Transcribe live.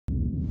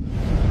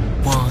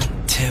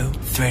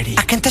3D.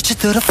 I can touch you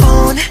through the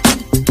phone,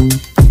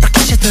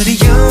 rocket you through the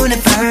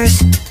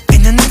universe.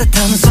 In another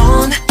time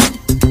zone,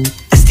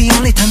 that's the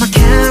only time I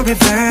can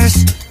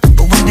reverse.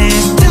 But when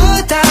there's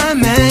two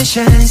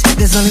dimensions,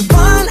 there's only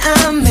one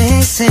I'm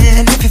missing.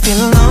 If you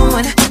feel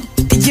alone,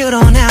 you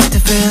don't have to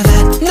feel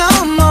that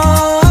no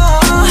more.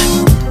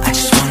 I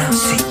just wanna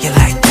see you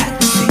like that,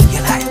 see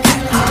you like that.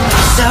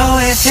 So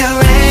if you're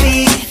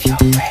ready,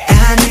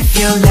 and if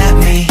you let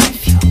me,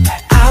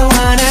 I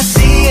wanna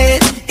see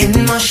it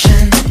in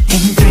motion,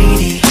 in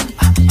 3D.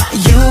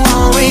 You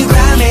won't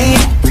regret me.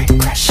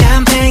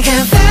 Champagne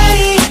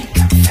confetti,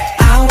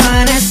 I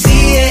wanna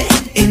see it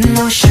in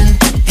motion,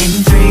 in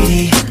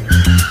 3D.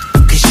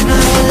 Cause you know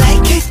I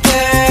like it,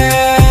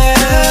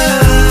 girl.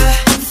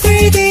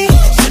 3D,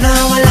 you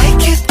know I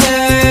like it,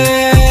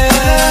 girl.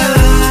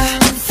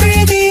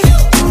 3D,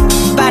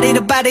 body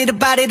to body to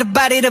body to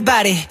body to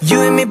body.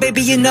 You and me,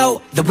 baby, you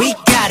know that we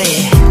got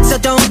it. So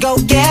don't go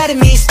getting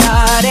me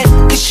started,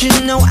 cause you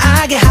know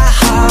I get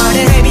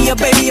hot-hearted. Baby, oh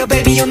baby, oh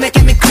baby, you're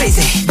making me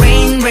crazy.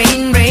 Rain,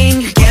 rain,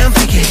 rain, you can't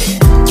fake it.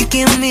 You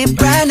give me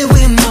brand new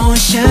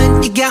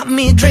emotion. You got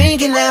me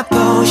drinking that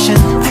potion.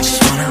 I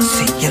just wanna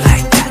see you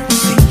like that,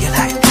 see you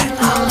like that.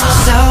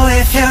 So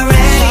if you're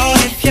ready,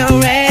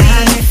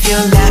 and if you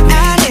let me,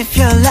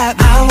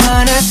 I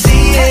wanna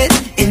see it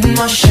in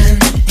motion,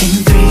 in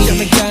 3D. Show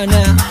me, girl,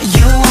 now.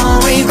 You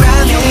won't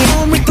regret me.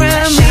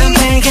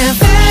 Champagne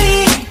confetti,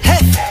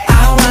 hey. I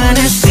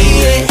wanna see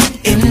it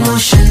in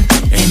motion,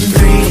 in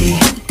 3D.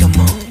 Come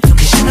on,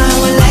 cause you know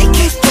I like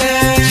it,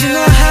 girl. You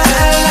know how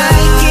I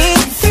like it,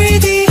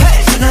 3D.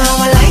 You know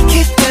I like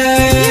it,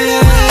 girl. You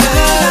know how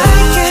I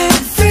like it,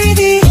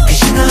 3D.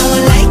 Cause you know I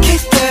like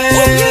it, girl.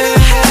 You know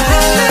how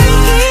I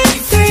like it,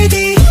 3D.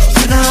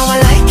 You know I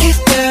like it,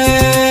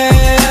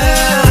 girl.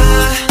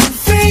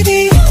 3D.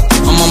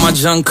 I'm on my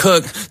Jung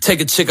Kook. Take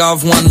a chick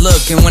off one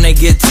look, and when they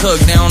get took,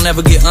 they don't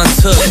ever get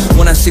untook.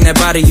 When I seen that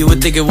body, you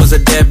would think it was a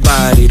dead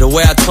body. The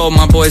way I told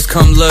my boys,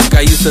 come look, I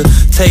used to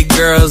take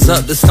girls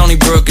up to Stony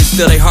Brook and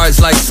steal their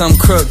hearts like some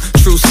crook.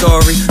 True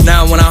story.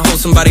 Now when I hold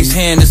somebody's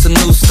hand, it's a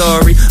new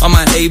story. All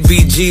my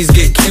ABGs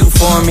get cute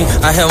for me.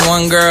 I had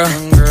one girl,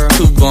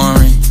 too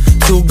boring.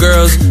 2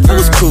 girls, that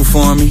was cool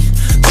for me.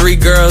 3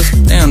 girls,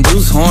 damn,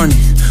 dude's horny.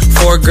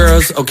 4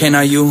 girls, okay,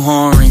 now you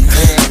whoring.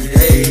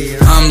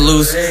 I'm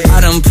loose, I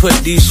done put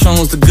these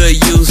songs to good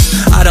use.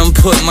 I done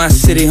put my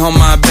city on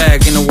my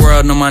back, and the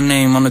world know my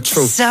name on the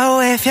truth. So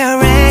if you're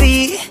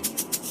ready,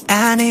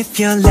 and if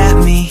you let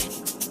me,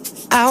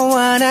 I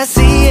wanna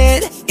see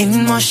it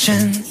in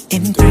motion,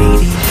 in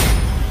 3D.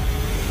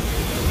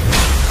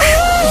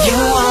 You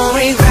won't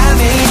regret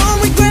me.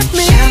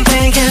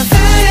 Champagne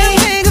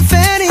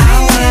confetti, I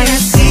wanna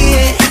see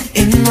it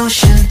in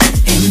motion,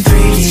 in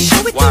 3D.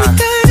 Why?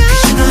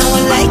 Cause you know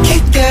I like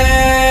it,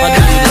 girl. Why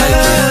do you like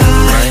it,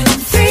 right?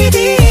 3D,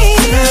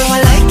 you know I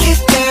like it,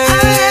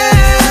 girl.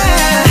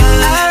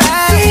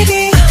 3D,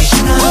 cause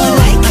you know I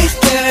like it,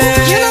 girl.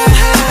 You know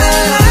how I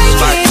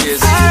like it.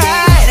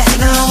 Alright, you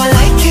know I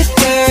like it,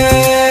 girl.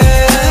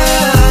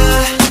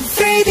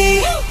 3D.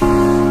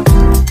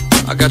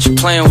 I got you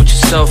playing with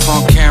yourself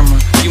on camera.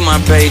 You my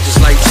babe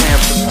just like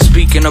Tampa.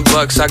 Speaking of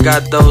bucks, I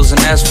got those.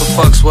 And as for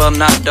fucks, well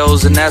not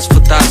those. And as for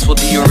thoughts, well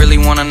do you really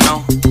wanna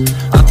know?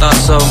 I thought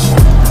so.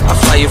 I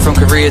fly you from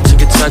Korea to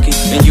Kentucky,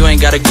 and you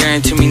ain't gotta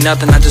guarantee me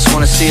nothing. I just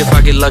wanna see if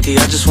I get lucky.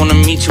 I just wanna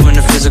meet you in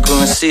the physical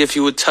and see if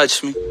you would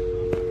touch me.